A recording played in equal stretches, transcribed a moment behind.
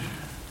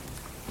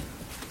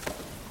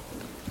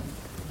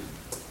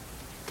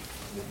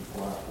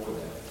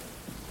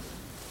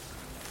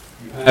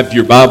Have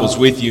your Bibles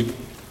with you.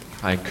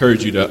 I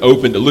encourage you to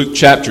open to Luke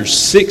chapter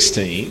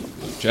 16.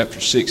 Luke chapter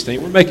 16.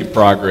 We're making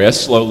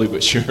progress, slowly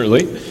but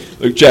surely.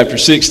 Luke chapter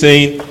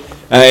 16.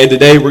 And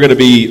today we're going to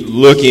be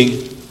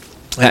looking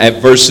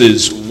at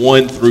verses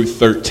 1 through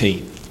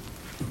 13.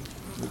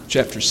 Luke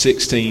chapter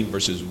 16,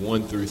 verses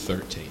 1 through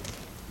 13.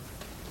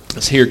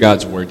 Let's hear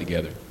God's word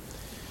together.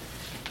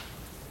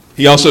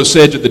 He also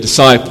said to the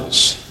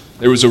disciples,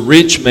 "There was a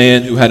rich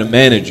man who had a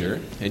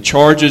manager, and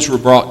charges were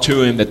brought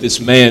to him that this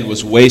man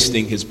was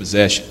wasting his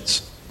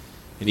possessions.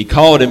 And he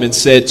called him and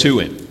said to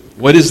him,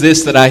 'What is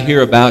this that I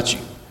hear about you?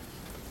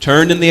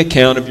 Turn in the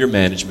account of your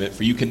management,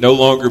 for you can no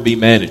longer be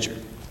manager.'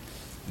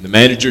 And the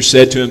manager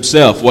said to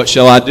himself, 'What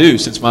shall I do,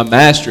 since my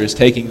master is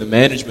taking the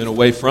management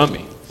away from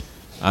me?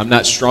 I'm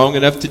not strong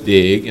enough to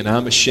dig, and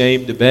I'm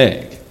ashamed to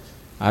beg.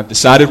 I've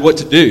decided what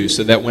to do,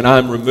 so that when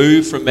I'm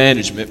removed from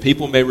management,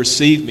 people may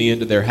receive me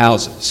into their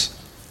houses.'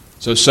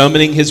 So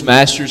summoning his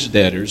master's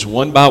debtors,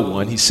 one by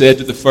one, he said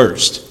to the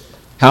first,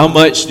 'How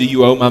much do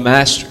you owe my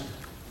master?'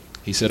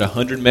 He said,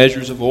 100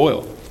 measures of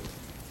oil.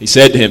 He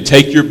said to him,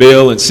 'Take your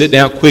bill and sit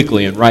down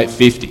quickly and write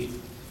 50.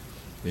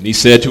 Then he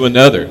said to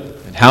another,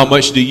 'And how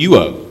much do you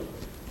owe?'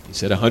 He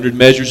said, 100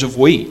 measures of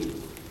wheat.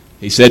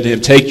 He said to him,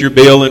 'Take your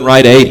bill and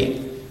write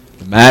 80.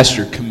 The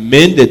master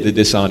commended the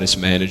dishonest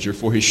manager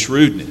for his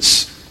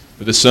shrewdness.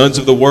 For the sons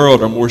of the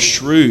world are more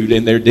shrewd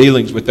in their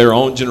dealings with their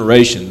own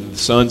generation than the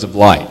sons of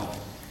light.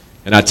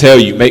 And I tell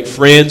you, make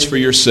friends for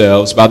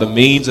yourselves by the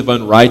means of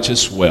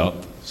unrighteous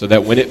wealth, so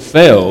that when it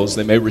fails,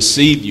 they may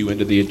receive you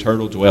into the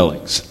eternal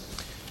dwellings.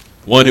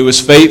 One who is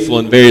faithful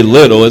in very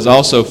little is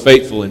also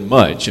faithful in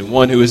much, and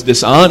one who is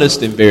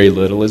dishonest in very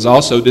little is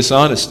also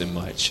dishonest in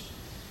much.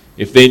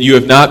 If then you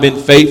have not been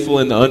faithful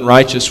in the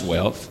unrighteous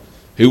wealth,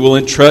 who will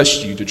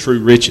entrust you to true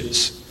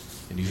riches?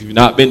 And if you have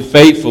not been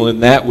faithful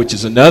in that which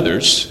is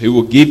another's, who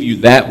will give you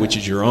that which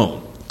is your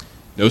own?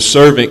 No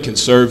servant can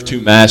serve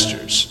two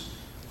masters.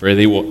 For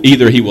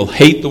either he will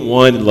hate the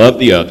one and love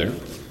the other,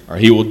 or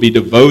he will be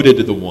devoted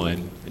to the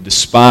one and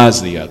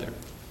despise the other.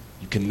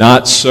 You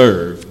cannot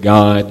serve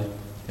God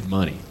and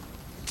money."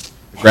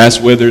 The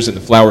grass withers and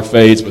the flower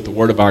fades, but the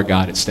word of our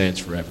God, it stands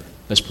forever.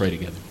 Let's pray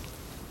together.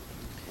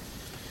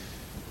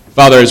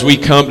 Father, as we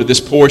come to this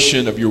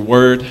portion of your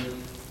word,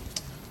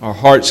 our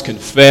hearts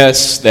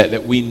confess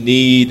that we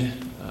need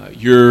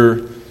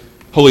your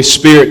Holy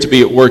Spirit to be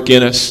at work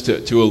in us,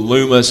 to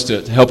illumine us,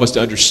 to help us to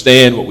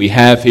understand what we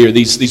have here.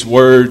 These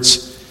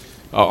words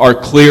are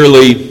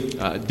clearly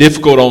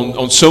difficult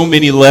on so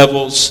many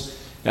levels.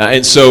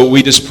 And so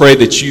we just pray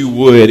that you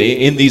would,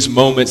 in these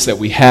moments that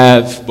we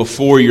have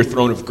before your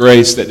throne of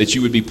grace, that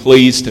you would be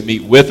pleased to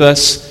meet with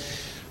us,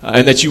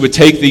 and that you would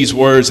take these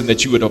words and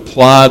that you would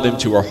apply them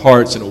to our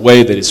hearts in a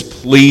way that is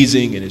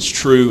pleasing and is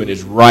true and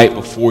is right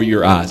before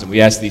your eyes. And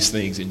we ask these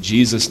things in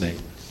Jesus' name.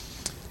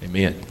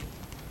 Amen.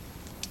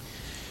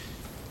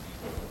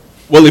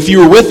 Well, if you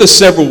were with us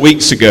several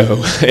weeks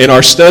ago in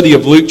our study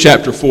of Luke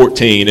chapter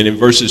 14 and in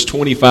verses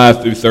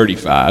 25 through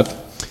 35,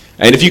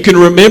 and if you can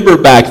remember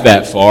back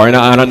that far, and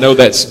I know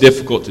that's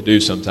difficult to do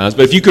sometimes,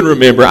 but if you can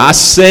remember, I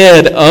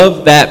said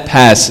of that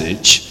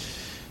passage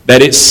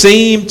that it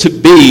seemed to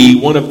be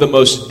one of the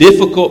most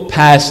difficult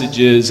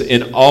passages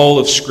in all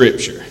of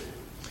Scripture.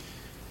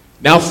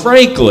 Now,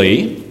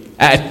 frankly,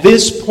 at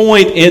this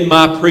point in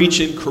my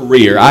preaching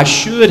career, I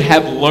should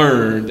have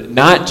learned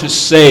not to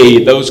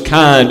say those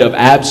kind of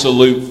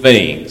absolute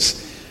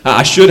things.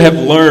 I should have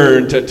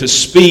learned to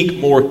speak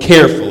more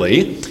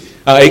carefully,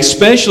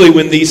 especially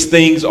when these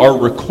things are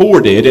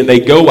recorded and they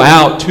go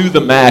out to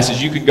the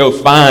masses. You can go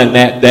find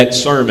that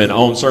sermon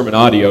on Sermon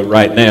Audio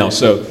right now.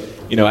 So,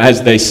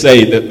 as they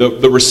say,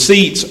 the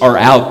receipts are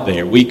out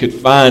there. We could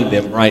find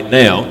them right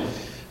now.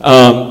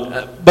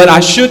 But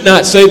I should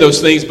not say those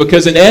things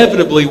because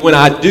inevitably when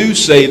I do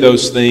say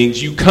those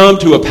things, you come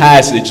to a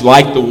passage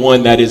like the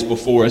one that is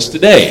before us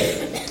today.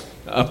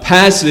 A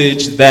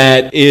passage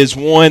that is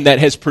one that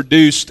has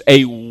produced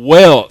a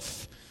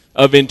wealth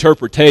of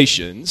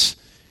interpretations,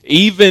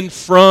 even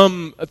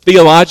from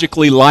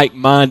theologically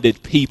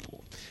like-minded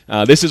people.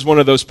 This is one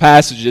of those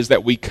passages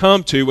that we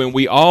come to and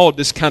we all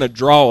just kind of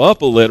draw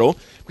up a little,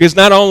 because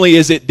not only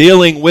is it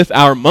dealing with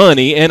our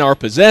money and our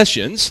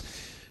possessions,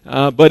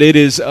 but it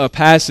is a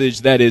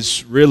passage that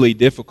is really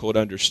difficult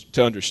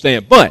to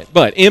understand.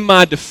 But in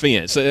my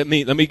defense, let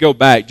me go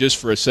back just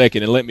for a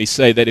second and let me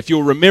say that if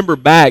you'll remember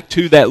back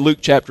to that Luke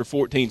chapter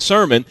 14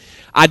 sermon,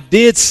 I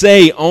did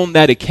say on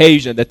that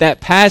occasion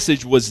that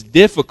passage was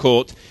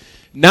difficult,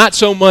 not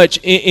so much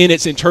in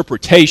its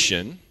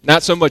interpretation,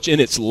 not so much in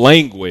its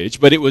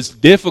language, but it was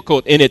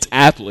difficult in its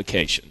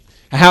application.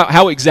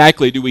 How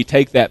exactly do we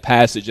take that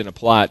passage and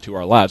apply it to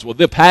our lives? Well,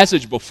 the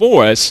passage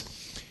before us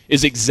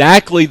is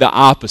exactly the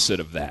opposite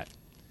of that.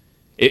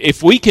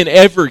 If we can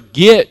ever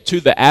get to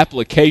the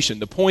application,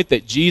 the point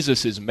that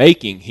Jesus is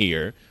making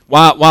here,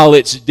 while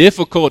it's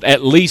difficult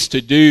at least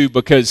to do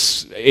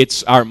because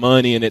it's our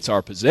money and it's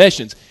our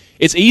possessions,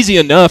 it's easy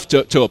enough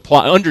to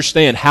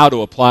understand how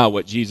to apply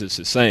what Jesus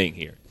is saying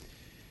here.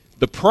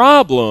 The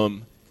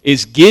problem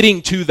is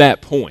getting to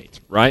that point,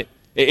 right?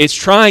 It's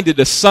trying to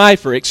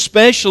decipher,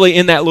 especially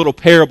in that little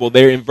parable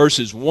there in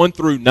verses 1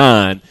 through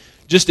 9,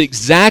 just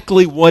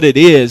exactly what it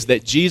is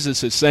that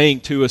Jesus is saying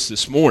to us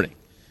this morning.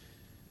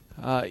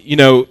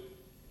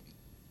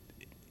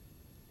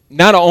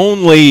 Not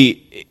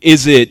only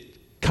is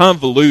it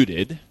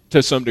convoluted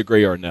to some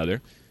degree or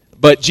another,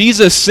 but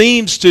Jesus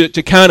seems to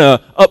kind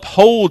of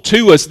uphold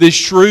to us this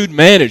shrewd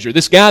manager,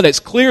 this guy that's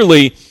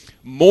clearly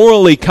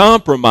morally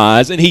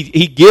compromised, and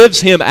he gives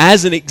him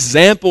as an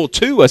example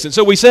to us. And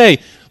so we say,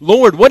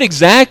 Lord, what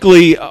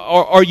exactly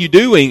are you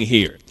doing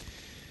here?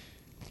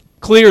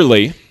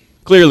 Clearly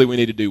we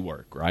need to do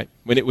work, right?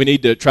 We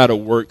need to try to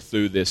work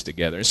through this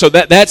together. And so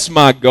that's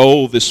my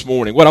goal this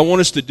morning. What I want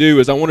us to do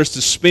is I want us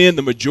to spend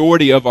the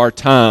majority of our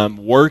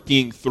time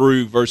working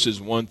through verses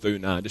 1 through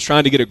 9, just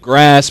trying to get a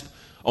grasp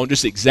on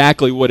just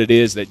exactly what it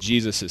is that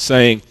Jesus is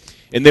saying.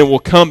 And then we'll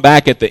come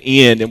back at the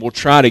end and we'll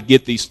try to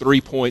get these 3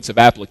 points of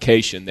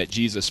application that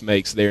Jesus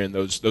makes there in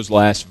those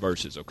last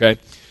verses, okay?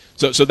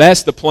 So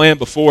that's the plan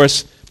before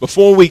us.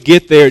 Before we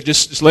get there,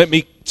 just let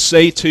me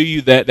say to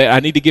you that I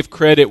need to give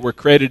credit where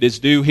credit is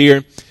due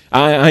here.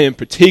 I am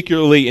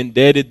particularly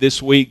indebted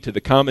this week to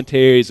the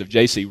commentaries of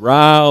J.C.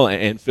 Ryle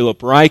and Philip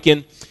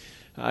Ryken.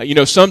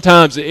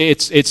 Sometimes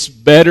it's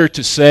better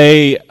to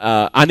say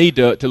I need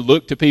to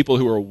look to people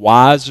who are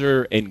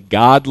wiser and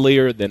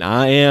godlier than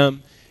I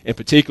am. And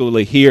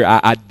particularly here,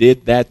 I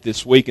did that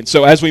this week. And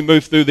so as we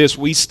move through this,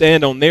 we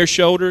stand on their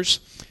shoulders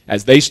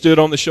as they stood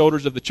on the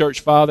shoulders of the church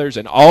fathers.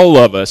 And all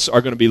of us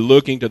are going to be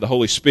looking to the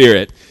Holy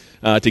Spirit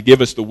to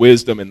give us the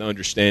wisdom and the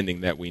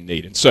understanding that we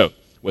need. And so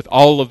with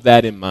all of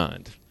that in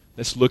mind,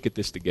 let's look at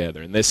this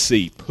together and let's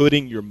see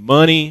putting your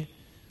money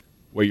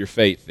where your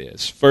faith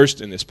is.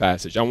 First in this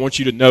passage, I want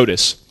you to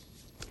notice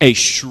a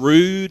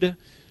shrewd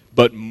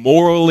but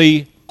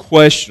morally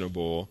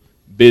questionable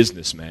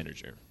business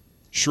manager.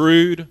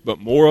 Shrewd but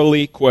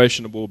morally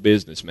questionable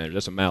business manager.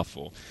 That's a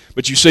mouthful.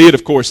 But you see it,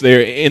 of course,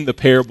 there in the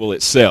parable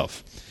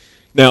itself.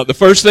 Now, the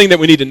first thing that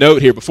we need to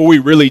note here before we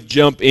really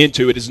jump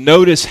into it is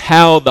notice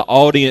how the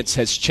audience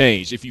has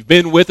changed. If you've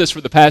been with us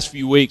for the past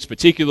few weeks,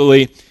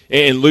 particularly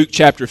in Luke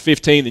chapter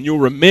 15, then you'll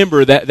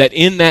remember that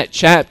in that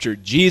chapter,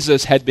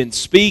 Jesus had been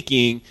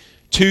speaking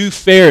to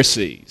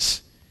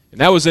Pharisees. And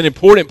that was an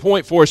important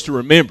point for us to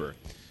remember.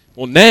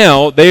 Well,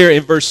 now, there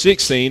in verse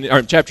 16, or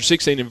in chapter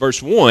 16 in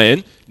verse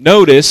 1,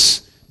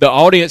 notice the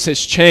audience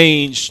has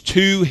changed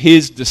to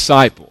his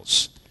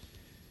disciples.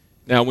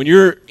 Now, when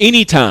you're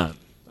anytime,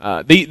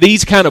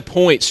 these kind of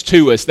points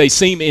to us, they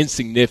seem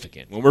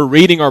insignificant. When we're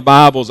reading our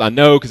Bibles, I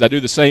know because I do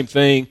the same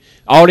thing,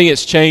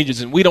 audience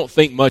changes and we don't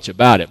think much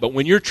about it. But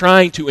when you're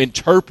trying to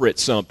interpret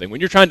something,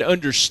 when you're trying to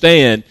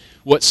understand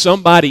what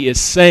somebody is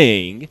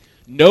saying,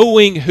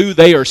 knowing who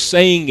they are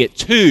saying it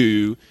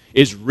to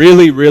is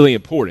really, really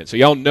important. So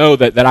y'all know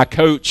that I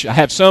coach, I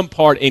have some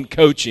part in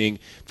coaching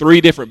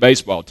 3 different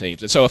baseball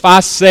teams. And so if I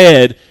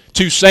said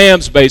to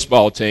Sam's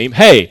baseball team,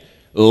 hey,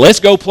 let's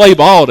go play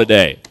ball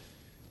today.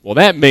 Well,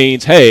 that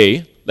means,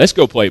 hey, let's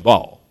go play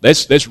ball.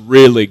 Let's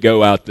really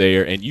go out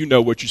there and you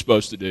know what you're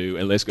supposed to do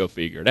and let's go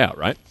figure it out,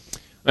 right?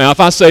 Now, if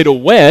I say to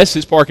Wes,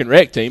 his park and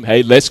rec team,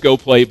 hey, let's go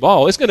play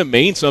ball, it's going to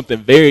mean something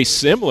very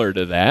similar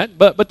to that,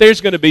 but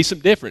there's going to be some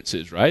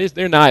differences, right?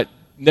 They're not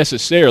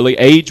necessarily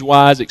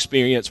age-wise,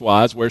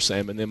 experience-wise where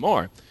Sam and them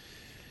are.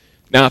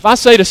 Now, if I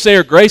say to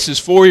Sarah Grace's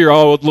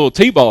 4-year-old little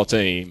t-ball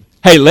team,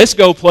 hey, let's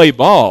go play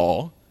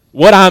ball,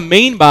 what I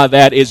mean by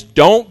that is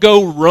don't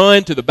go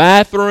run to the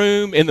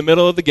bathroom in the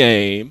middle of the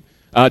game.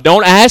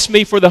 Don't ask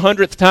me for the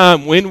 100th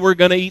time when we're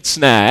going to eat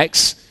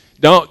snacks.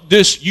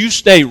 You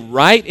stay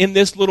right in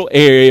this little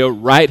area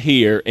right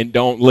here and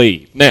don't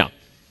leave. Now,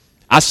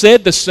 I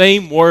said the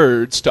same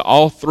words to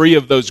all 3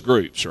 of those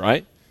groups,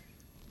 right?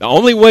 The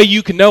only way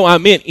you can know I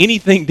meant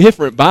anything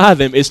different by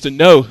them is to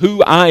know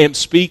who I am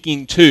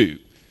speaking to.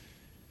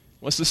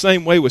 Well, it's the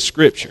same way with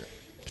Scripture.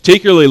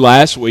 Particularly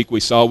last week we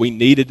saw we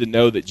needed to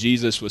know that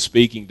Jesus was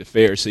speaking to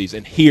Pharisees,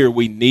 and here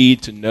we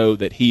need to know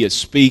that he is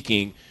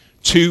speaking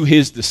to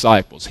his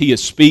disciples. He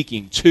is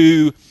speaking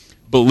to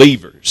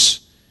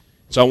believers.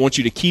 So I want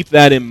you to keep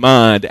that in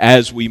mind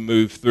as we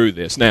move through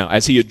this. Now,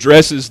 as he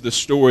addresses the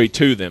story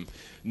to them,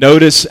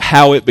 notice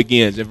how it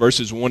begins. In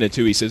verses 1 and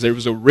 2, he says, there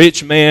was a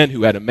rich man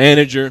who had a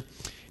manager,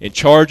 and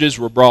charges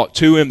were brought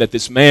to him that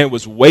this man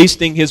was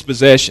wasting his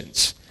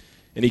possessions.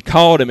 And he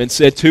called him and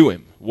said to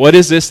him, what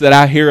is this that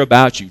I hear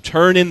about you?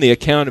 Turn in the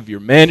account of your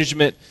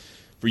management,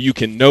 for you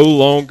can no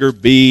longer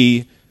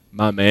be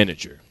my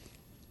manager.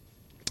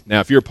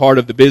 Now, if you're part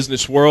of the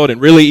business world, and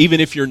really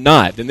even if you're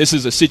not, then this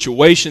is a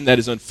situation that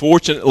is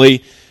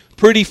unfortunately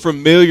pretty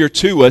familiar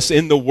to us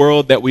in the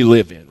world that we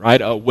live in,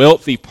 right? A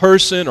wealthy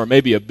person or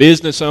maybe a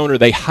business owner,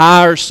 they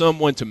hire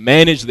someone to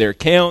manage their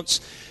accounts,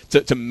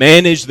 to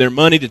manage their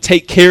money, to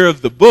take care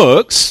of the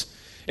books.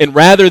 And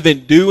rather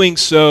than doing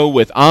so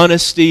with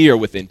honesty or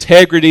with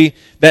integrity,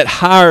 that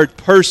hired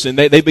person,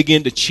 they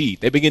begin to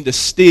cheat. They begin to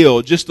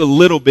steal just a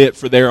little bit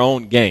for their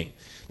own gain.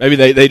 Maybe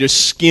they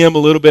just skim a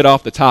little bit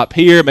off the top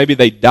here. Maybe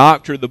they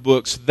doctor the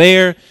books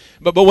there.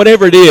 But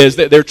whatever it is,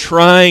 they're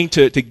trying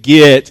to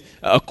get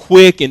a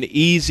quick and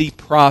easy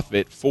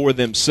profit for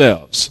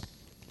themselves.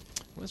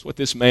 That's what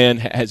this man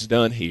has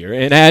done here.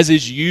 And as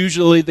is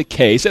usually the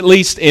case, at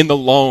least in the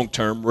long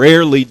term,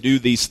 rarely do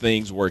these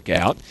things work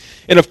out.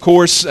 And of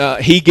course,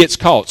 he gets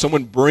caught.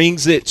 Someone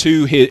brings it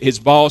to his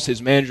boss,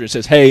 his manager, and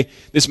says, hey,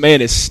 this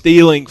man is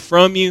stealing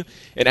from you.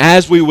 And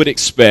as we would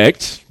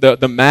expect,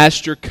 the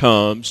master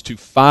comes to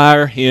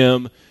fire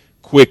him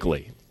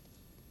quickly.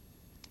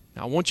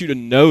 Now, I want you to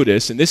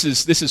notice, and this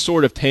is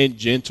sort of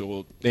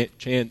tangential.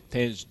 That's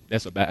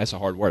a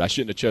hard word. I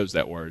shouldn't have chose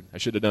that word. I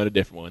should have done a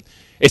different one.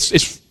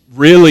 It's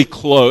really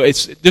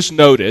close. Just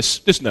notice.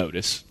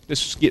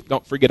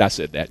 Don't forget I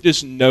said that.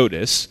 Just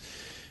notice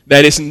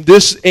that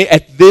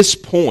at this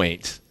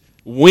point,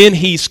 when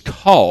he's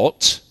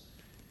caught,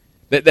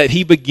 that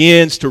he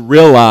begins to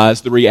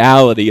realize the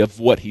reality of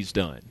what he's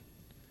done.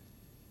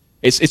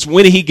 It's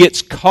when he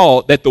gets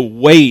caught that the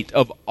weight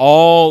of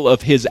all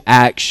of his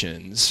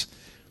actions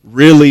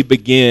really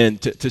begin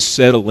to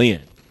settle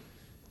in.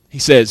 He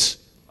says,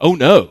 oh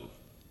no,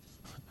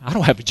 I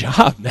don't have a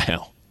job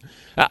now.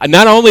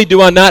 Not only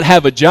do I not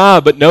have a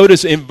job, but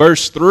notice in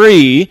verse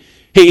 3,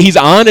 he's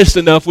honest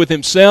enough with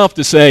himself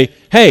to say,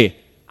 hey,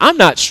 I'm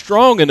not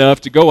strong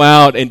enough to go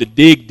out and to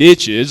dig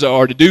ditches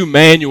or to do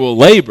manual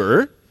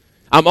labor.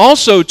 I'm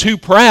also too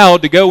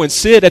proud to go and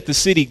sit at the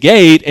city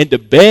gate and to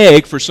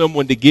beg for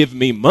someone to give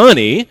me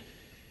money.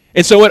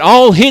 And so it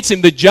all hits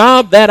him. The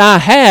job that I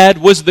had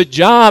was the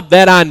job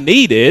that I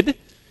needed,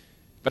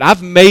 but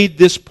I've made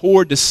this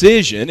poor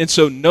decision, and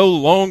so no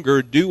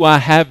longer do I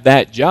have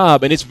that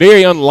job. And it's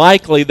very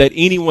unlikely that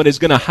anyone is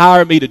going to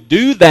hire me to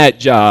do that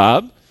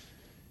job,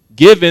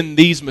 given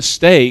these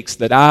mistakes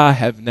that I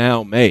have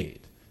now made.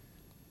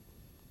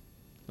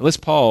 Now let's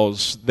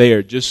pause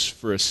there just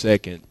for a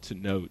second to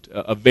note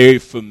a very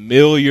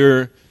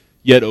familiar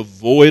yet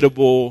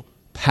avoidable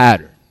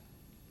pattern.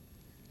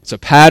 It's a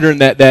pattern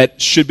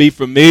that should be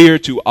familiar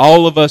to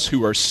all of us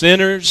who are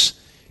sinners,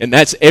 and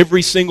that's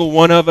every single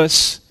one of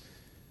us.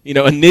 You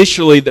know,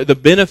 initially, the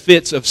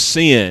benefits of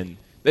sin,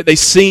 that they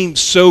seem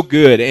so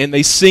good and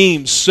they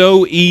seem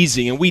so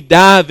easy, and we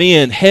dive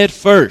in head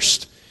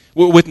first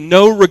with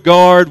no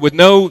regard, with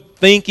no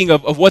thinking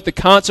of what the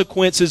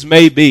consequences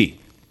may be.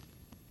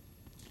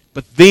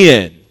 But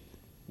then,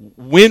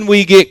 when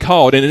we get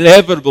caught, and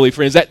inevitably,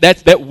 friends,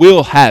 that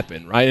will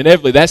happen, right?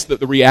 Inevitably, that's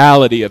the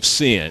reality of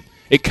sin.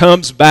 It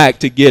comes back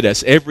to get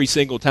us every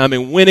single time,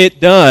 and when it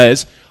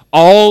does,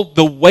 all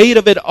the weight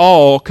of it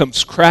all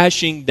comes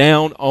crashing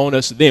down on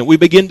us then. We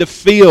begin to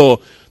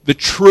feel the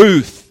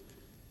truth.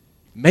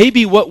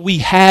 Maybe what we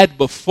had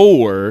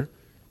before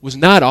was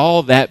not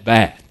all that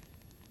bad.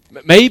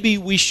 Maybe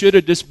we should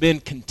have just been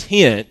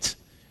content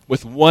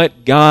with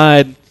what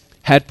God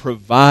had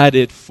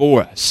provided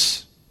for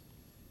us.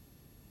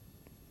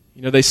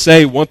 You know, they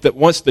say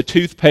once the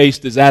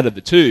toothpaste is out of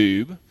the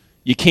tube,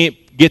 you can't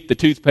get the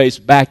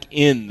toothpaste back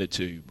in the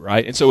tube,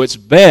 right? And so it's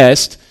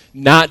best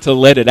not to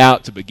let it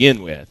out to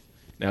begin with.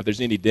 Now, if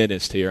there's any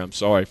dentist here, I'm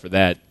sorry for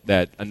that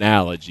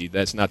analogy.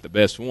 That's not the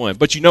best one.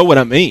 But you know what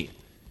I mean.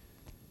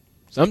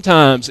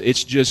 Sometimes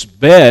it's just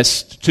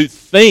best to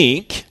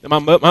think.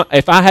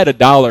 If I had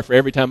 $1 for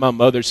every time my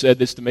mother said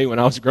this to me when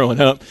I was growing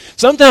up,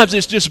 sometimes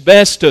it's just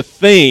best to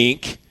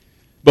think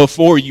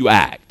before you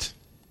act,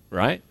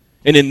 right?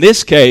 And in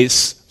this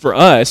case, for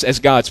us as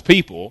God's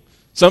people,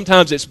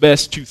 sometimes it's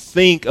best to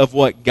think of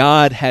what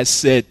God has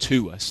said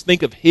to us.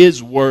 Think of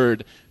His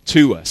word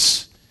to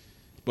us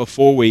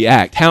before we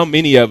act. How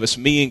many of us,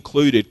 me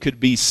included, could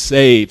be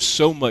saved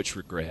so much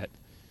regret,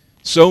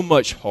 so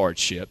much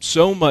hardship,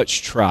 so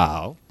much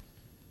trial,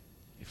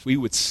 if we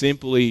would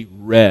simply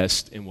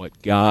rest in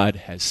what God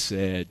has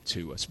said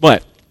to us.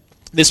 But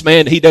this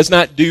man, he does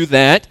not do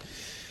that.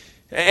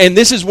 And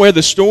this is where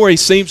the story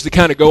seems to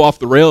kind of go off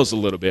the rails a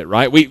little bit,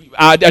 right?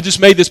 I just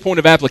made this point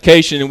of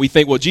application, and we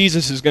think, well,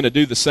 Jesus is going to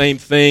do the same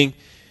thing.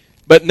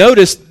 But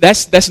notice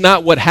that's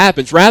not what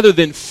happens. Rather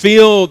than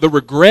feel the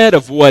regret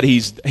of what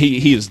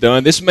he has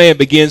done, this man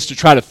begins to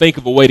try to think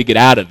of a way to get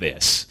out of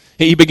this.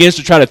 He begins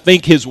to try to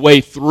think his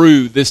way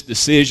through this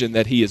decision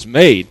that he has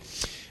made.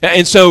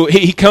 And so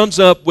he comes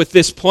up with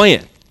this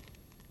plan,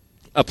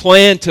 a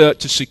plan to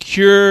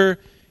secure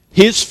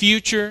his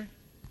future,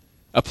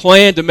 a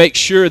plan to make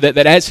sure that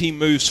as he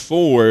moves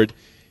forward,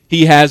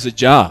 he has a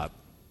job.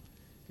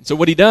 And so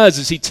what he does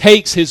is he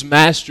takes his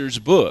master's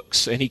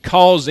books and he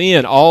calls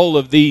in all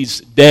of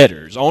these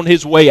debtors. On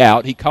his way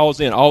out, he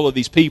calls in all of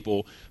these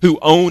people who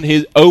owe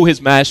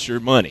his master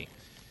money.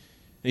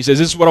 And he says,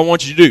 this is what I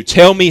want you to do.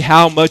 Tell me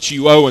how much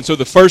you owe. And so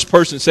the first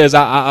person says,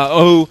 I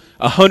owe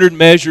 100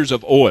 measures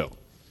of oil.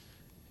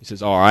 He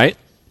says, all right.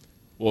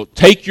 Well,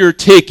 take your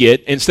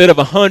ticket. Instead of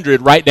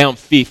 100, write down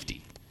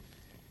 50.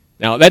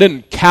 Now, that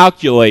didn't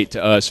calculate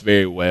to us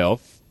very well.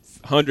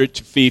 100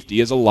 to 50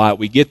 is a lot.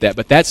 We get that.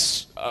 But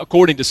that's,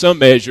 according to some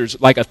measures,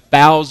 like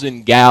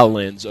 1,000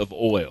 gallons of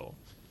oil.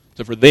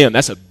 So for them,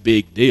 that's a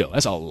big deal.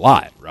 That's a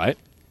lot, right?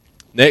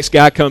 Next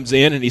guy comes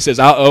in and he says,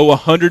 I owe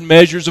 100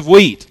 measures of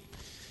wheat.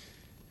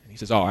 And he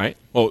says, all right.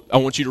 Well, I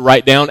want you to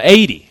write down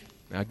 80.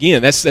 Now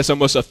again, that's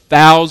almost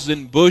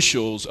 1,000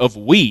 bushels of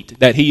wheat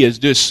that he is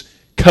just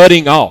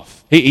cutting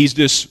off. He's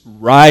just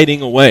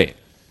riding away.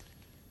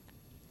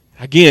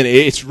 Again,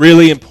 it's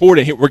really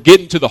important. We're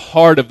getting to the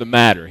heart of the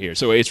matter here.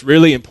 So it's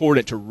really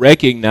important to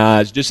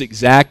recognize just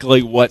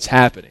exactly what's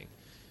happening.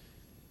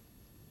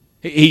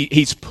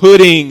 He's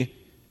putting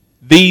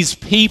these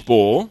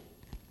people,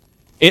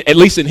 at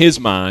least in his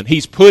mind,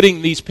 he's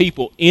putting these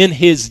people in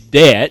his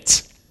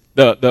debt,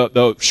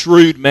 the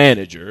shrewd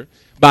manager,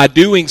 by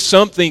doing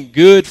something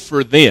good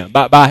for them,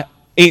 by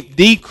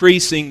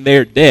decreasing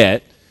their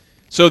debt,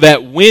 so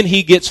that when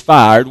he gets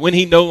fired, when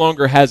he no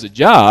longer has a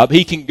job,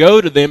 he can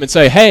go to them and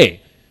say, hey,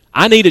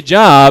 I need a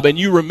job, and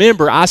you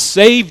remember I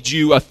saved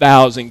you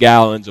 1,000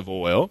 gallons of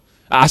oil.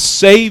 I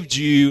saved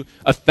you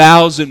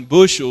 1,000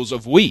 bushels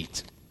of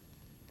wheat.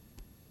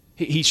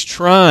 He's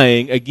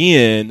trying,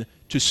 again,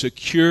 to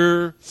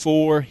secure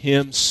for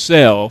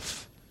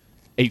himself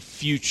a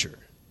future.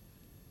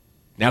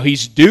 Now,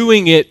 he's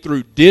doing it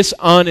through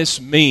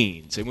dishonest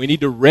means, and we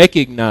need to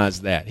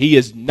recognize that. He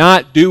is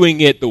not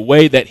doing it the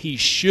way that he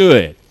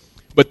should.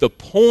 But the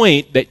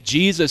point that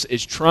Jesus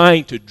is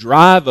trying to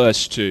drive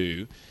us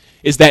to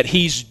is that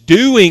he's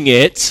doing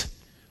it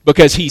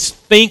because he's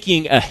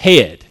thinking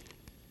ahead.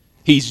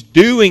 He's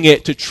doing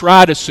it to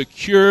try to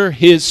secure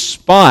his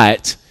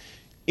spot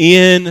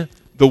in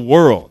the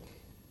world.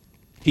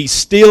 He's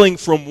stealing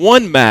from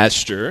one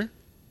master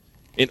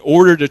in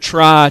order to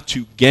try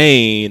to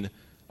gain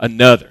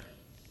another.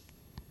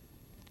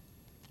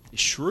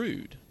 It's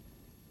shrewd.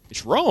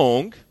 It's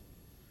wrong,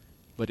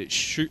 but it's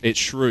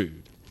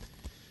shrewd.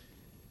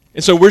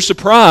 And so we're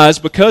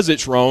surprised because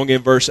it's wrong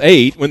in verse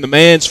 8 when the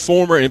man's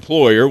former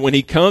employer, when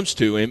he comes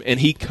to him and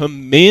he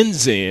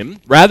commends him,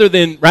 rather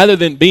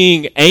than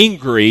being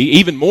angry,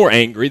 even more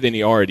angry than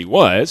he already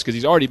was, because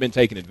he's already been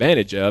taken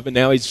advantage of and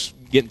now he's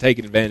getting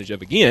taken advantage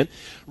of again,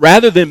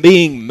 rather than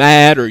being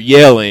mad or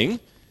yelling,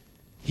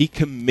 he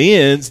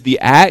commends the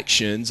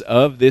actions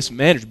of this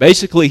manager.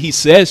 Basically, he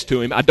says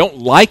to him, I don't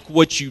like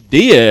what you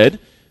did,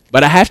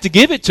 but I have to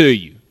give it to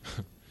you.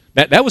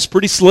 That was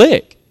pretty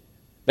slick.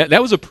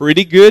 That was a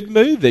pretty good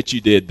move that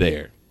you did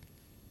there.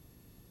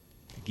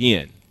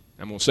 Again,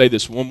 I'm going to say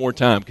this one more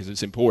time because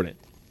it's important.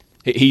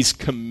 He's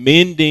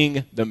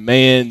commending the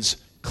man's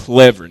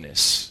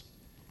cleverness,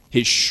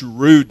 his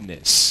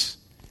shrewdness,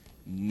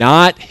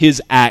 not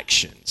his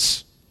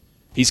actions.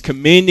 He's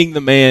commending the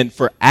man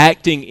for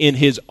acting in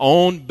his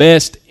own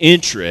best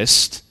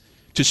interest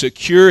to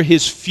secure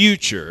his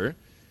future,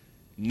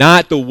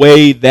 not the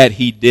way that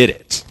he did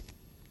it.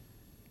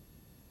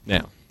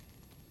 Now,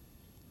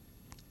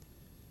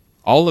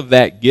 all of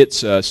that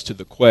gets us to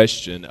the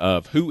question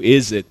of who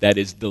is it that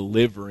is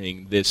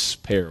delivering this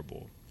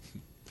parable?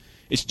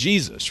 It's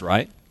Jesus,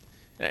 right?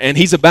 And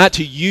he's about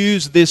to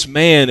use this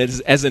man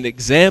as an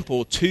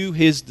example to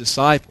his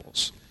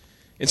disciples.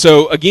 And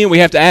so, again, we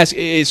have to ask,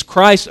 is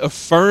Christ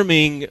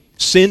affirming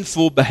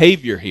sinful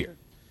behavior here?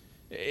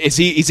 Is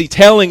he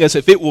telling us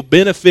if it will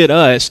benefit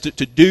us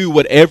to do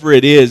whatever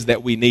it is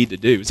that we need to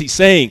do? Is he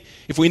saying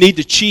if we need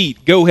to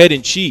cheat, go ahead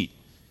and cheat?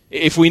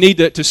 If we need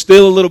to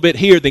steal a little bit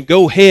here, then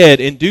go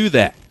ahead and do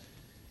that.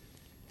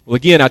 Well,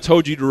 again, I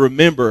told you to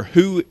remember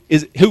who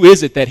is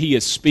it that he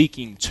is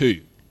speaking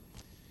to?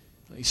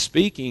 He's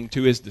speaking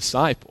to his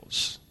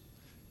disciples,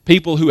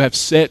 people who have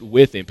sat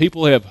with him,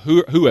 people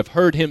who have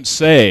heard him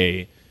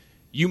say,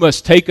 you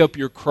must take up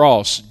your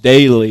cross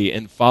daily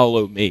and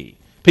follow me.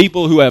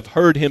 People who have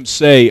heard him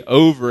say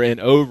over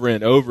and over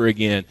and over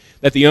again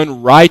that the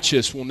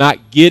unrighteous will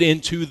not get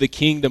into the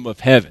kingdom of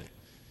heaven.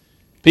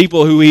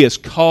 People who he has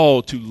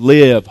called to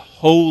live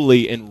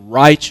holy and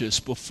righteous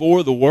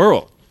before the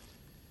world.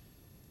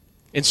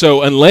 And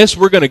so unless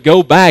we're going to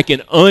go back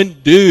and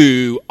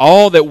undo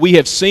all that we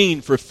have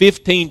seen for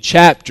 15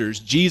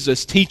 chapters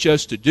Jesus teach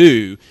us to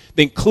do,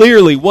 then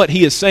clearly what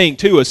he is saying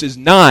to us is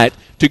not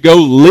to go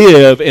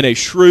live in a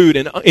shrewd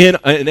and in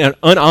an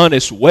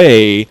unhonest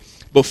way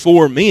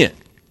before men.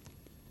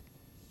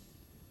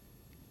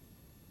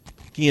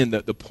 Again,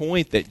 the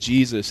point that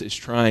Jesus is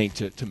trying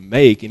to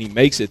make, and he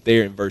makes it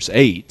there in verse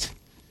 8,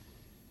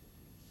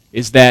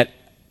 is that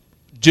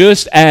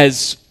just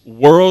as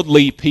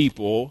worldly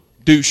people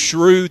do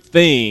shrewd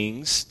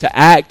things to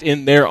act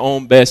in their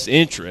own best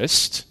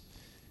interest,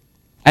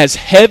 as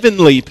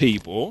heavenly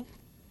people,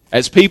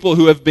 as people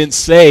who have been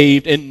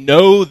saved and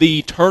know the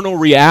eternal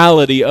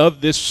reality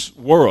of this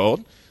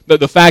world,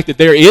 the fact that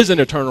there is an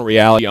eternal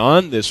reality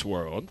on this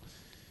world,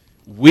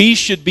 we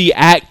should be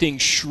acting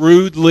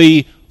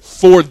shrewdly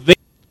for them,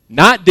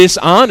 not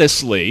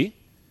dishonestly,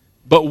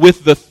 but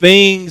with the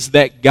things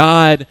that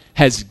God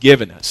has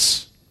given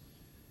us.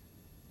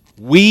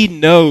 We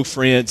know,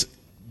 friends,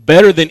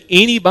 better than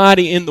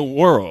anybody in the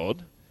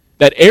world,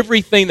 that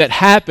everything that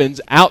happens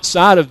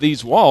outside of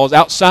these walls,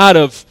 outside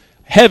of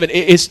heaven,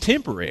 is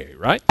temporary,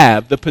 right?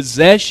 The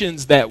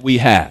possessions that we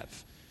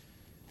have,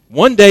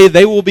 one day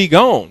they will be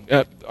gone.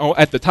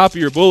 At the top of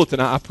your bulletin,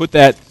 I put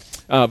that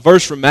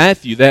verse from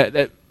Matthew,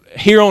 that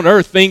here on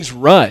earth things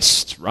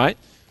rust, right?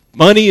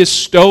 Money is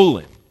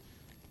stolen.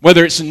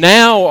 Whether it's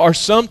now or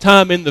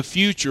sometime in the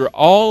future,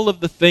 all of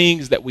the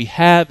things that we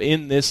have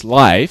in this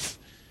life,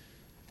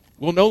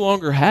 we'll no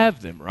longer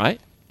have them, right?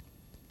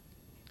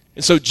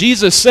 And so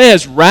Jesus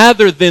says,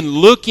 rather than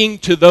looking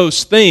to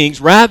those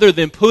things, rather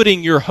than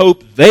putting your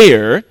hope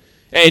there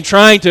and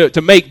trying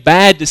to make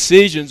bad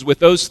decisions with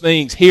those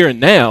things here and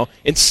now,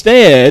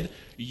 instead,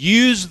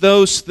 use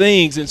those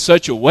things in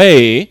such a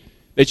way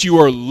that you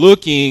are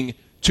looking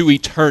to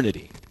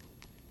eternity.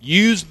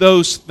 Use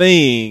those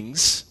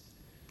things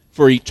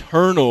for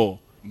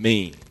eternal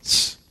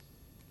means.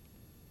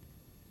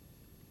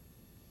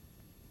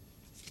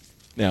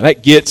 Now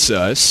that gets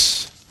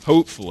us,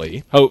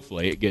 hopefully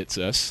it gets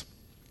us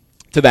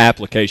to the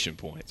application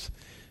points.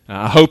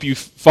 I hope you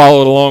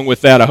followed along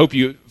with that. I hope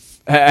you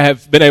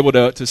have been able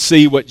to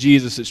see what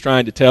Jesus is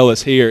trying to tell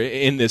us here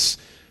in this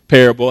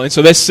parable. And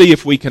so let's see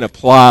if we can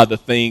apply the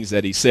things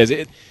that he says.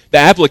 The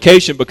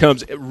application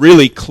becomes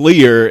really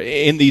clear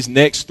in these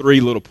next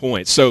three little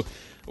points. So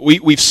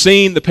we've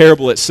seen the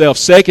parable itself.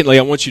 Secondly,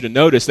 I want you to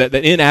notice that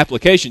in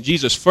application,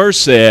 Jesus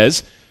first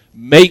says,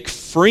 make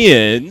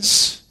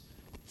friends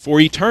for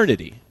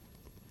eternity.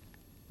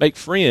 Make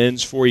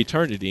friends for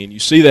eternity. And you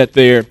see that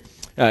there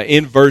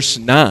in verse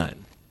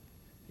 9.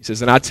 He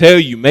says, and I tell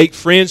you, make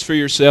friends for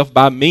yourself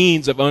by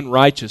means of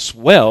unrighteous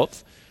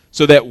wealth,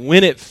 so that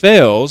when it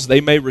fails,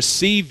 they may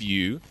receive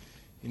you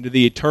into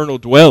the eternal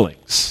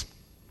dwellings.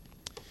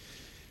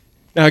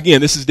 Now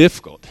again, this is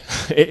difficult.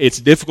 It's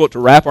difficult to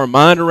wrap our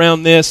mind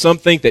around this. Some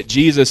think that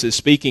Jesus is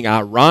speaking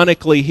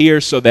ironically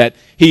here so that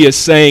he is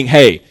saying,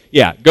 hey,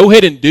 yeah, go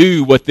ahead and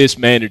do what this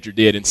manager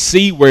did and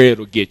see where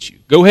it'll get you.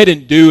 Go ahead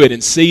and do it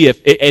and see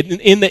if,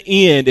 in the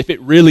end, if it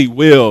really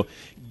will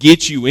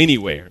get you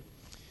anywhere.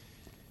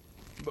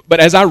 But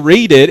as I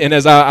read it, and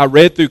as I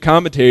read through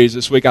commentaries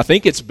this week, I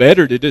think it's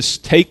better to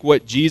just take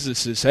what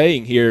Jesus is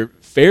saying here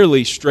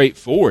fairly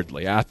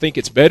straightforwardly. I think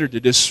it's better to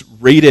just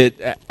read it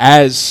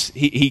as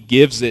he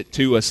gives it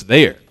to us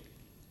there.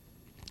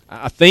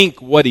 I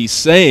think what he's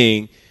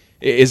saying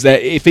is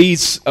that if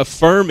he's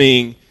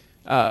affirming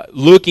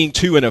looking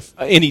to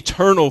an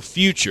eternal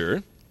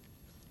future,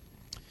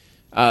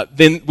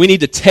 then we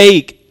need to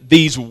take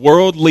these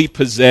worldly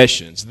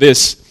possessions,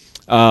 this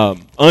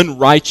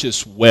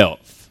unrighteous wealth,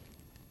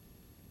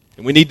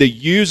 and we need to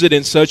use it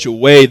in such a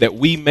way that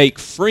we make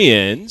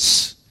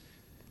friends,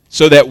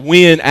 so that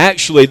when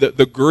actually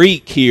the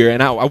Greek here,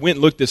 and I went and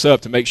looked this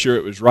up to make sure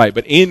it was right,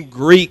 but in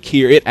Greek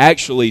here it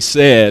actually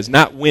says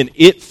not when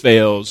it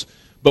fails,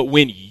 but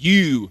when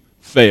you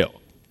fail.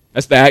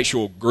 That's the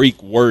actual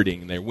Greek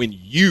wording there, when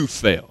you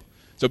fail.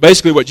 So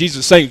basically what Jesus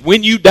is saying,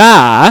 when you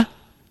die,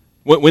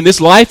 when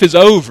this life is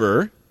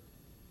over,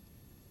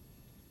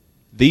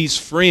 these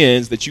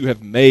friends that you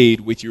have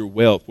made with your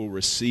wealth will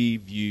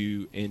receive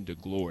you into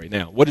glory.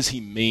 Now, what does he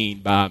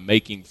mean by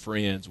making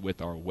friends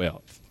with our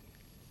wealth?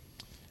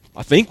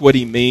 I think what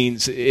he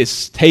means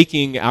is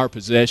taking our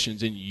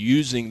possessions and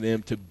using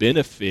them to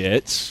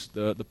benefit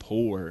the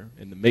poor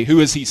and the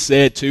who, as he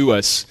said to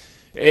us,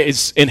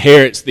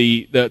 inherits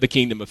the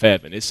kingdom of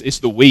heaven. It's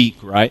the weak,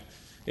 right?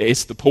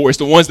 It's the poor. It's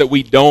the ones that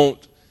we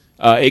don't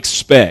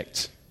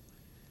expect.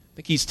 I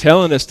think he's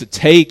telling us to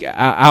take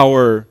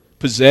our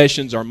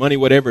possessions, our money,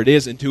 whatever it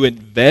is, and to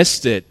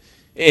invest it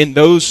in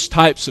those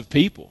types of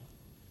people.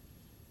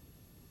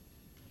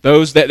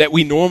 Those that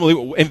we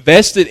normally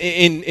invest it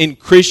in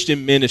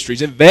Christian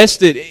ministries,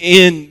 invest it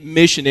in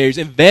missionaries,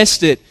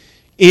 invest it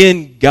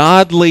in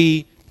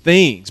godly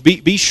things.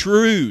 Be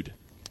shrewd,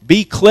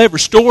 be clever,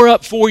 store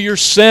up for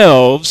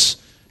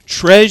yourselves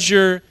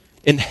treasure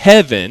in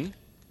heaven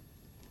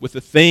with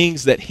the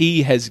things that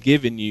he has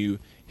given you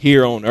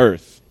here on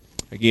earth.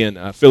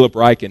 Again, Philip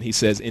Ryken, he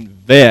says,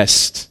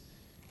 invest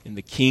in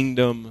the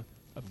kingdom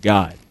of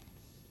God.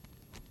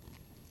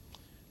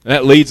 And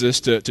that leads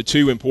us to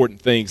two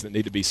important things that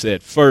need to be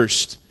said.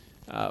 First,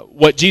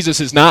 what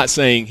Jesus is not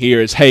saying here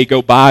is, hey,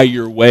 go buy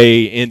your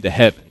way into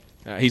heaven.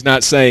 He's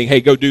not saying,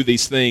 hey, go do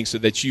these things so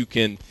that you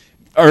can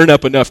earn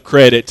up enough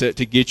credit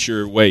to get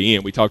your way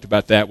in. We talked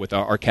about that with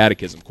our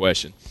catechism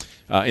question.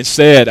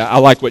 Instead, I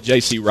like what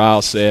J.C.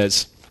 Ryle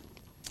says.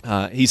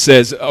 He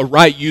says, a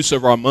right use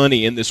of our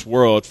money in this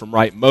world from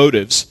right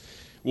motives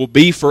will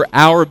be for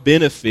our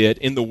benefit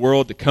in the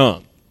world to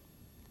come.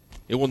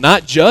 It will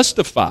not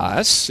justify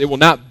us. It will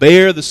not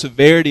bear the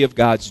severity of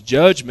God's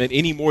judgment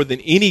any more than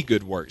any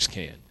good works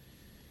can.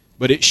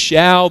 But it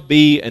shall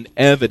be an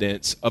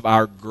evidence of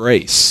our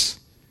grace,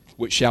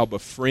 which shall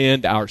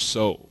befriend our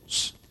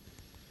souls.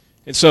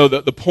 And so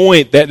the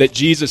point that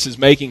Jesus is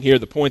making here,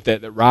 the point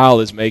that Ryle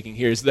is making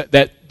here, is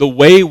that the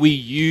way we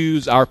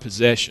use our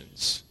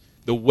possessions,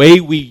 the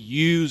way we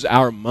use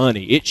our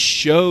money, it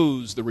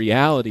shows the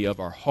reality of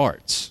our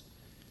hearts.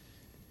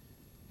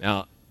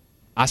 Now,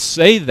 I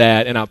say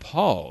that and I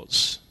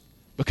pause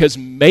because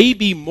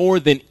maybe more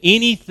than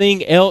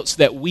anything else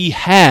that we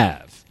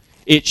have,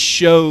 it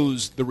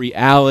shows the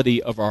reality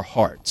of our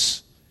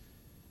hearts.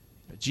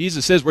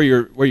 Jesus says where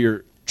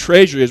your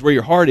treasure is, where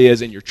your heart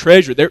is, and your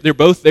treasure, they're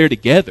both there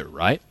together,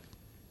 right?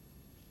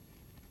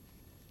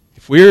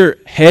 If we're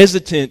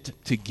hesitant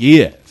to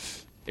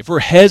give, if we're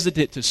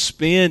hesitant to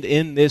spend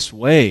in this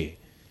way,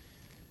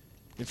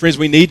 and friends,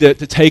 we need to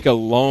take a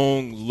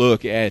long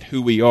look at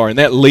who we are. And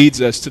that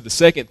leads us to the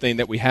second thing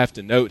that we have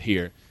to note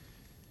here.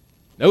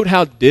 Note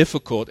how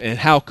difficult and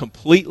how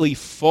completely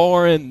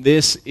foreign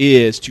this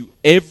is to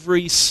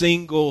every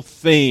single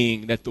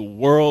thing that the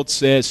world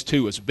says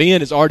to us. Ben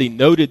has already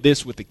noted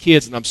this with the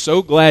kids, and I'm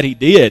so glad he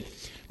did,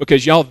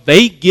 because y'all,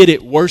 they get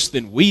it worse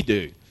than we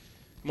do.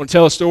 I'm going to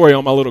tell a story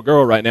on my little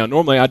girl right now.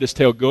 Normally I just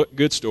tell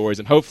good stories,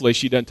 and hopefully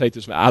she doesn't take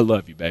this. I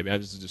love you, baby.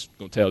 I'm just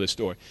going to tell this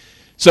story.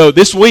 So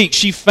this week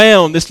she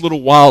found this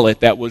little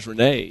wallet that was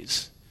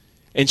Renee's.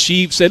 And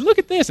she said, look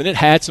at this. And it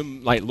had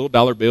some like little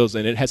dollar bills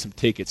in it. It had some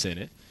tickets in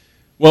it.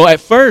 Well, at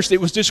first it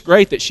was just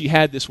great that she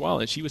had this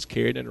wallet. She was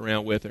carrying it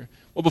around with her.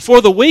 Well,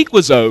 before the week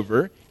was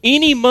over,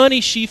 any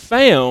money she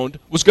found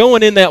was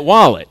going in that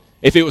wallet.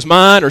 If it was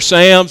mine or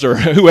Sam's or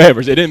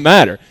whoever's, it didn't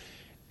matter.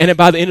 And then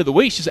by the end of the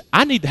week, she said,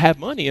 I need to have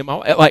money in my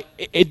wallet. Like,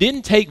 it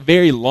didn't take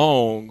very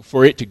long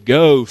for it to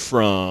go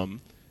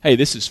from, hey,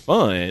 this is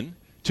fun,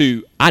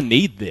 to I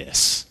need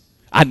this.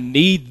 I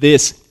need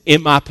this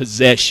in my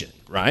possession,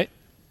 right?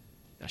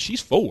 Now, she's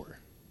 4.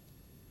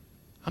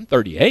 I'm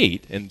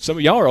 38, and some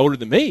of y'all are older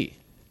than me.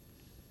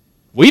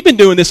 We've been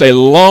doing this a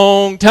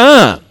long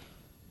time.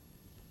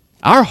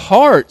 Our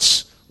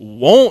hearts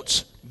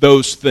want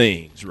those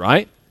things,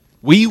 right?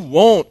 We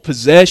want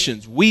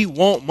possessions. We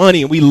want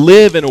money, and we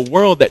live in a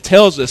world that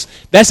tells us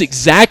that's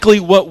exactly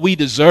what we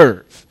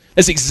deserve.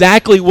 That's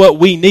exactly what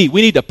we need.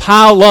 We need to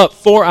pile up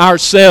for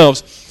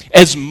ourselves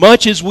as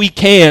much as we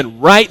can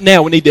right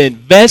now. We need to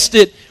invest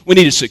it. We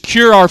need to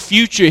secure our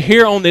future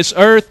here on this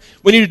earth.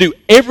 We need to do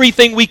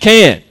everything we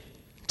can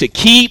to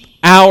keep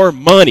our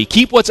money,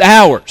 keep what's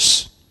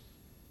ours.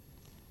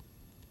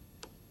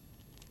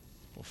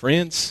 Well,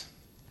 friends,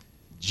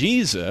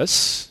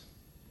 Jesus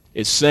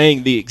is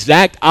saying the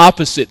exact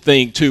opposite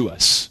thing to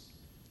us.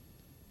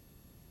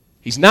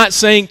 He's not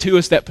saying to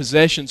us that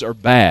possessions are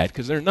bad,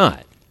 because they're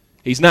not.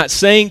 He's not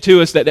saying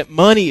to us that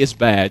money is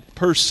bad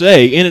per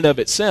se in and of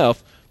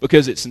itself,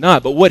 because it's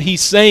not. But what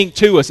he's saying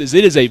to us is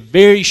it is a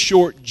very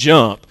short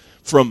jump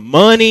from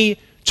money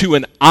to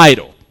an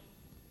idol.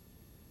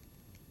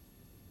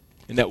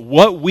 And that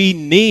what we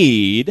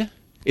need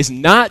is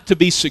not to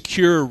be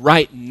secure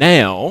right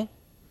now.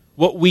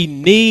 What we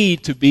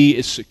need to be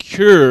is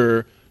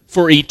secure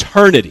for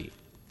eternity.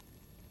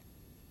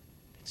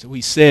 So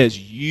he says,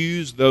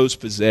 use those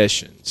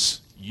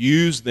possessions.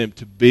 Use them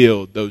to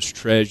build those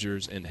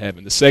treasures in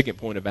heaven. The second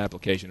point of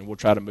application, and we'll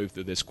try to move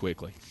through this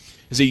quickly,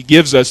 is he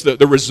gives us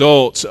the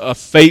results of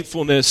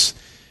faithfulness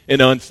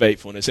and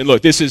unfaithfulness. And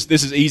look, this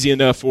is easy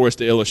enough for us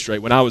to illustrate.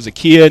 When I was a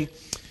kid,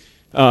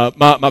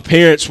 my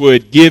parents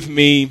would give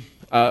me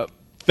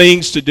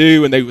things to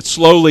do, and they would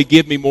slowly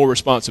give me more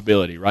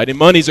responsibility, right? And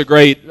money's a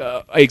great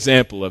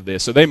example of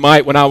this. So they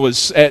might, when I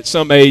was at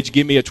some age,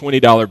 give me a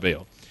 $20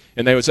 bill.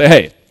 And they would say,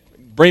 hey,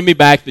 bring me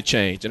back the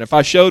change. And if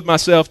I showed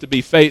myself to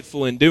be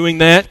faithful in doing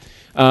that,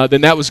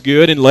 then that was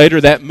good. And later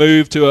that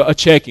moved to a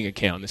checking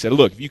account. They said,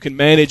 look, if you can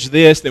manage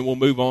this, then we'll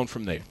move on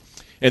from there.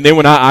 And then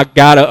when I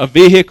got a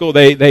vehicle,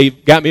 they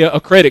got me a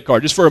credit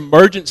card just for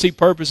emergency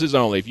purposes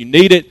only. If you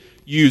need it,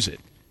 use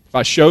it. If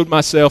I showed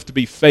myself to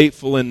be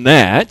faithful in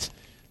that,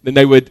 then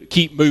they would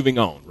keep moving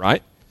on,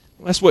 right?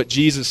 Well, that's what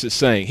Jesus is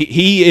saying.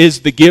 He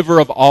is the giver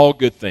of all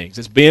good things,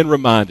 as Ben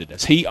reminded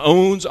us. He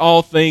owns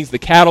all things, the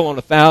cattle on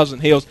 1,000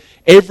 hills.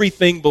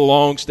 Everything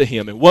belongs to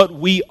him. And what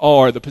we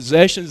are, the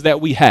possessions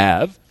that we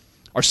have,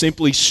 are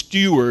simply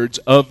stewards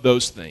of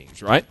those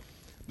things, right?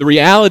 The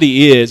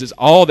reality is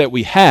all that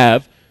we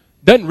have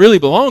doesn't really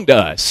belong to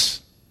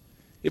us.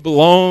 It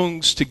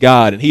belongs to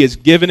God, and he has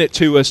given it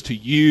to us to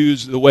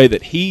use the way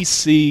that he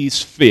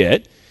sees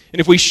fit. And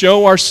if we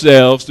show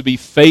ourselves to be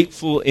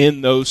faithful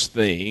in those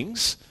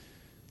things,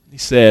 he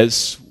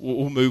says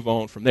we'll move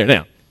on from there.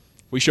 Now,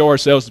 if we show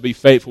ourselves to be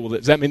faithful,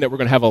 does that mean that we're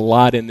going to have a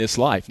lot in this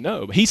life?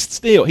 No, but he's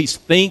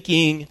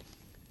thinking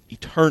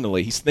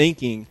eternally. He's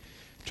thinking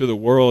to the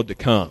world to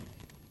come.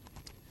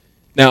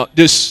 Now,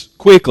 just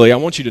quickly, I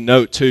want you to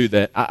note, too,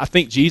 that I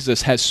think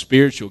Jesus has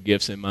spiritual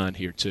gifts in mind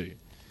here, too.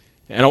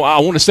 And I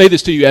want to say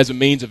this to you as a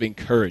means of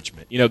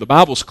encouragement. You know, the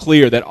Bible's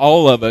clear that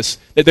all of us,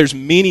 that there's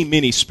many,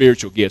 many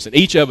spiritual gifts. And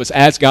each of us,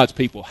 as God's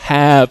people,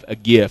 have a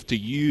gift to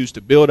use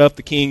to build up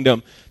the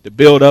kingdom, to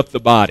build up the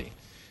body.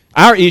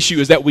 Our issue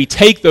is that we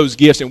take those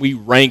gifts and we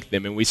rank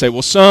them. And we say,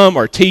 well, some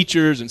are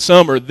teachers, and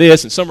some are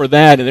this, and some are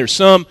that. And there's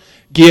some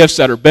gifts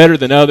that are better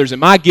than others.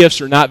 And my gifts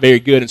are not very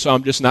good, and so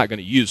I'm just not going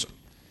to use them.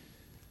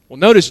 Well,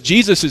 notice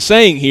Jesus is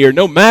saying here,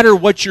 no matter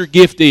what your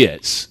gift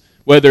is,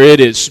 whether it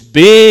is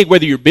big,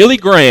 whether you're Billy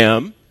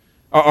Graham,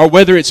 or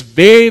whether it's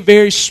very,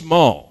 very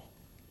small,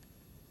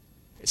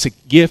 it's a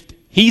gift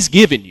he's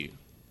given you.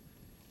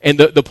 And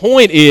the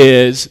point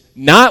is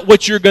not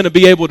what you're going to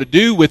be able to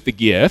do with the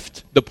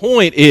gift. The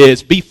point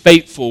is be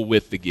faithful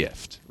with the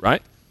gift,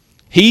 right?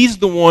 He's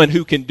the one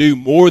who can do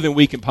more than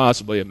we can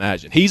possibly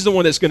imagine. He's the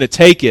one that's going to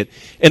take it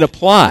and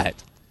apply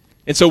it.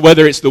 And so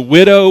whether it's the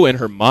widow and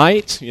her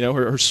mite, you know,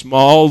 her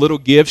small little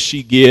gifts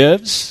she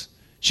gives,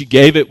 She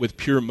gave it with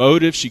pure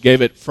motive. She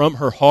gave it from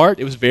her heart.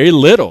 It was very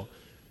little.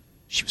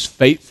 She was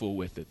faithful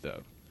with it,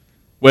 though.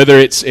 Whether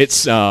it's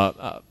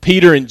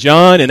Peter and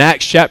John in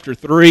Acts chapter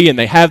 3, and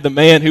they have the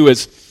man who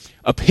is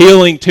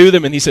appealing to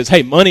them, and he says,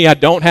 hey, money I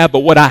don't have, but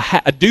what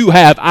I do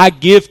have, I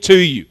give to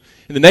you.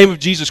 In the name of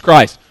Jesus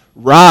Christ,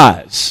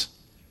 rise.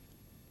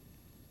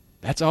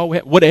 That's all we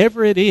have.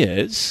 Whatever it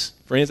is,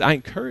 friends, I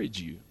encourage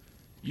you,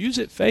 use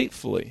it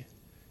faithfully.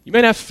 You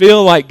may not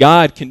feel like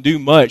God can do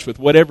much with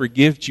whatever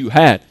gift you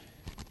had.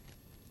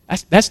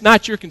 That's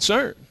not your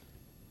concern.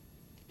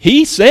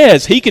 He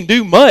says He can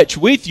do much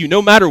with you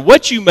no matter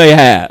what you may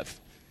have.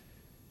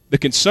 The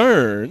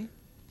concern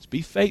is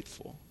be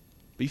faithful.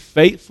 Be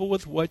faithful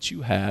with what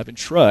you have and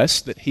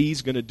trust that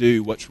He's going to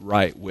do what's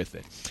right with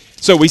it.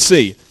 So we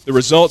see the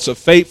results of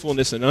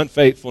faithfulness and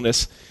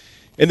unfaithfulness.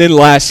 And then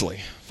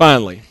lastly,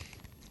 finally,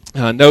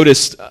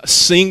 notice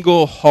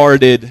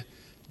single-hearted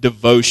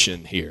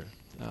devotion here.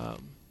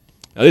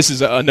 Now this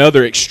is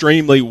another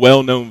extremely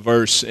well-known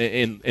verse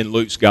in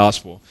Luke's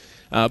gospel.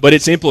 But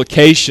its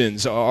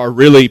implications are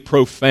really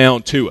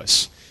profound to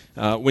us.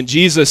 When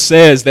Jesus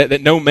says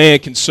that no man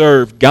can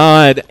serve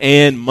God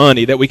and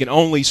money, that we can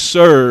only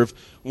serve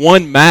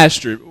one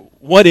master,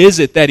 what is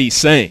it that He's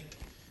saying?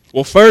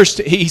 Well, first,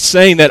 He's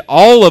saying that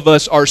all of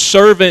us are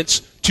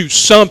servants to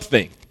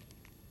something.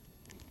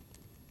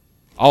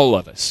 All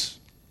of us.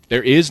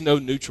 There is no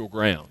neutral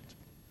ground.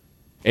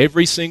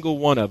 Every single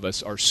one of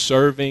us are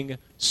serving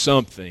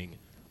something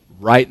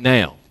right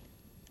now.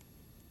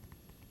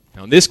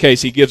 Now, in this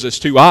case, He gives us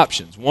two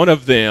options. One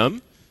of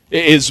them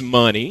is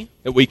money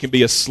that we can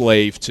be a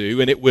slave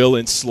to, and it will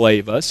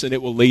enslave us, and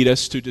it will lead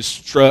us to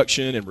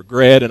destruction and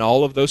regret and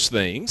all of those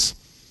things.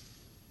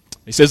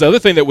 He says the other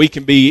thing that we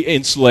can be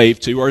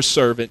enslaved to or a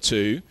servant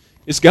to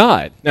is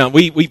God. Now,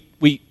 we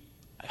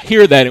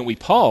hear that and we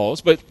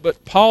pause,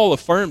 but Paul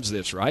affirms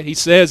this, right? He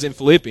says in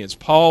Philippians,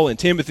 Paul and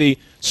Timothy,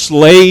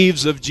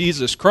 slaves of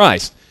Jesus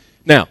Christ.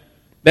 Now,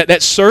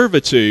 that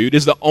servitude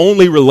is the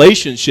only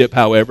relationship,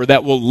 however,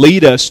 that will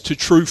lead us to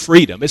true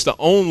freedom. It's the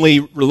only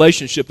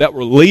relationship that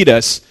will lead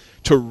us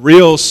to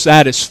real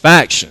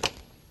satisfaction.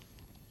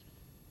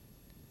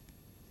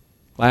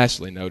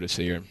 Lastly, notice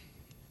here,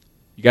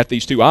 you got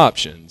these two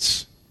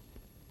options,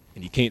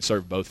 and you can't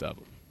serve both of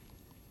them.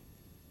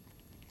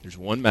 There's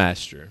one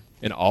master.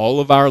 In all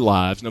of our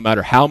lives, no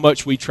matter how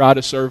much we try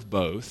to serve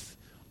both,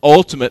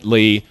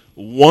 ultimately,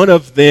 one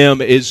of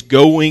them is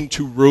going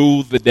to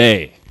rule the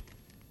day.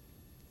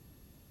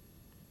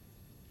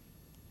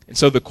 And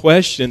so the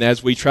question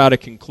as we try to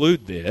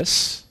conclude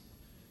this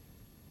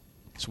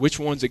is, which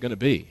one's it going to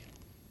be?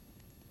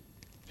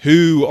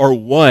 Who or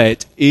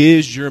what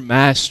is your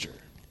master?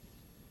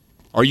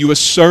 Are you a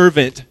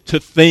servant to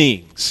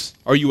things?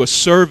 Are you a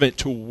servant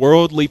to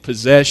worldly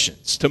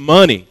possessions, to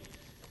money?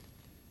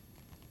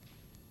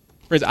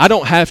 Friends, I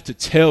don't have to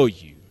tell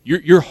you.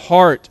 Your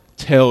heart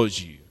tells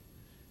you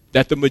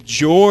that the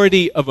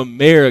majority of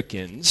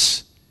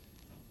Americans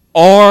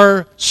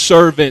are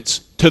servants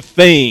to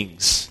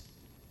things.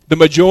 The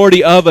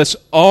majority of us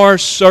are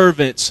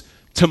servants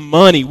to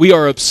money. We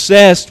are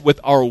obsessed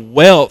with our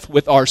wealth,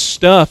 with our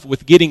stuff,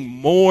 with getting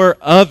more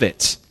of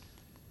it.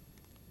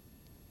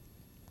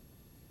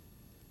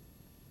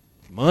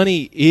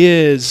 Money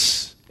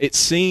is, it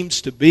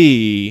seems to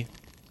be,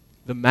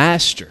 the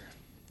master.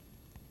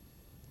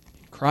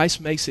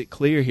 Christ makes it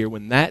clear here,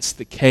 when that's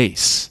the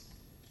case,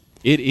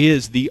 it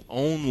is the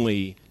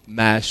only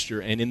master,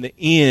 and in the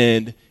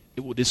end,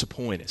 it will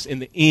disappoint us. In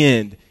the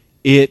end,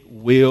 it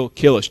will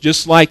kill us.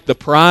 Just like the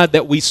pride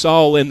that we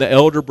saw in the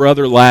elder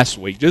brother last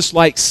week, just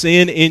like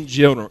sin in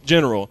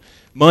general,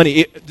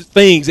 money,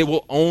 things, it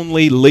will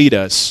only lead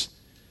us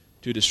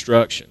to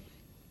destruction.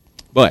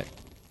 But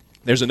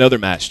there's another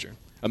master.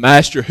 A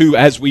master who,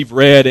 as we've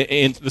read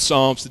in the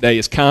Psalms today,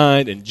 is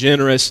kind and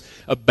generous,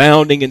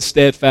 abounding in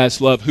steadfast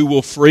love, who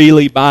will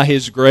freely, by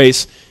His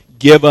grace,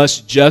 give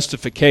us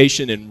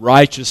justification and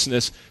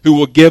righteousness, who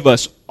will give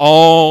us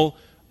all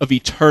of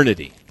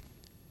eternity.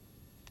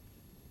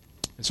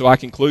 And so I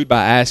conclude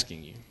by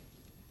asking you,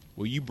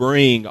 will you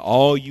bring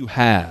all you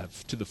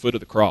have to the foot of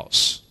the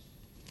cross?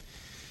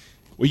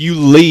 Will you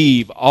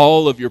leave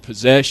all of your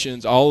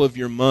possessions, all of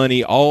your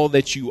money, all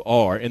that you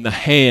are in the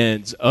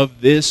hands of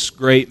this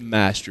great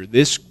master,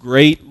 this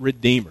great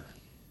Redeemer?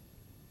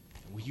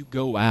 Will you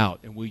go out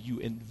and will you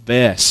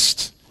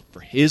invest for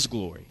His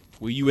glory?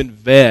 Will you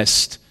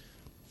invest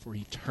for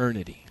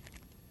eternity?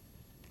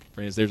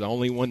 Friends, there's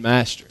only one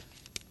master.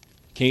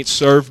 You can't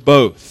serve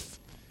both.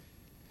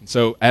 And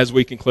so as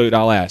we conclude,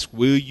 I'll ask,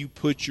 will you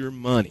put your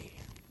money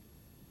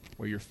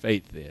where your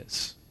faith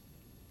is?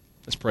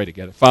 Let's pray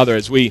together. Father,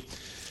 as we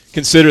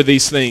consider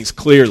these things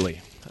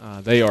clearly,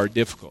 they are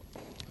difficult.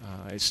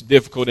 It's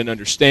difficult in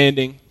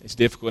understanding. It's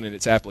difficult in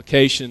its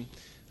application.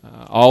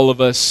 All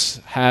of us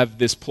have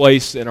this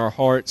place in our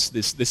hearts,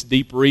 this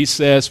deep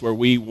recess where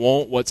we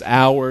want what's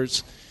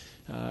ours.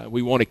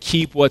 We want to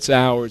keep what's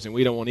ours, and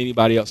we don't want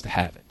anybody else to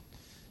have it.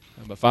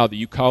 But Father,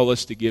 you call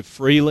us to give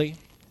freely,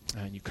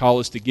 and you call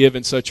us to give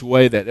in such a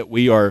way that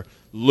we are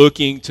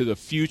looking to the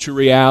future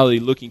reality,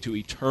 looking to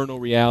eternal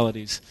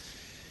realities.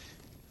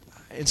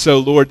 And so,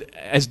 Lord,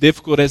 as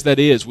difficult as that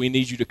is, we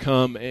need you to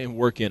come and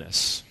work in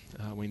us.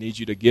 We need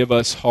you to give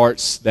us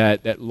hearts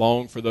that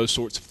long for those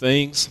sorts of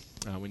things.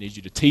 We need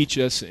you to teach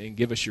us and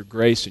give us your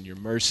grace and your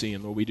mercy.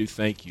 And Lord, we do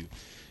thank you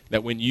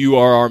that when you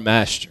are our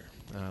master,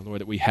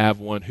 Lord, that we have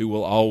one who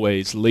will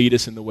always lead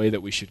us in the way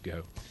that we should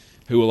go,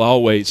 who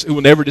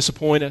will never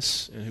disappoint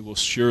us, and who will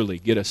surely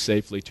get us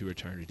safely to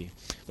eternity.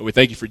 Lord, we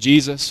thank you for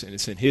Jesus, and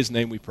it's in his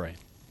name we pray.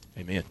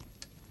 Amen.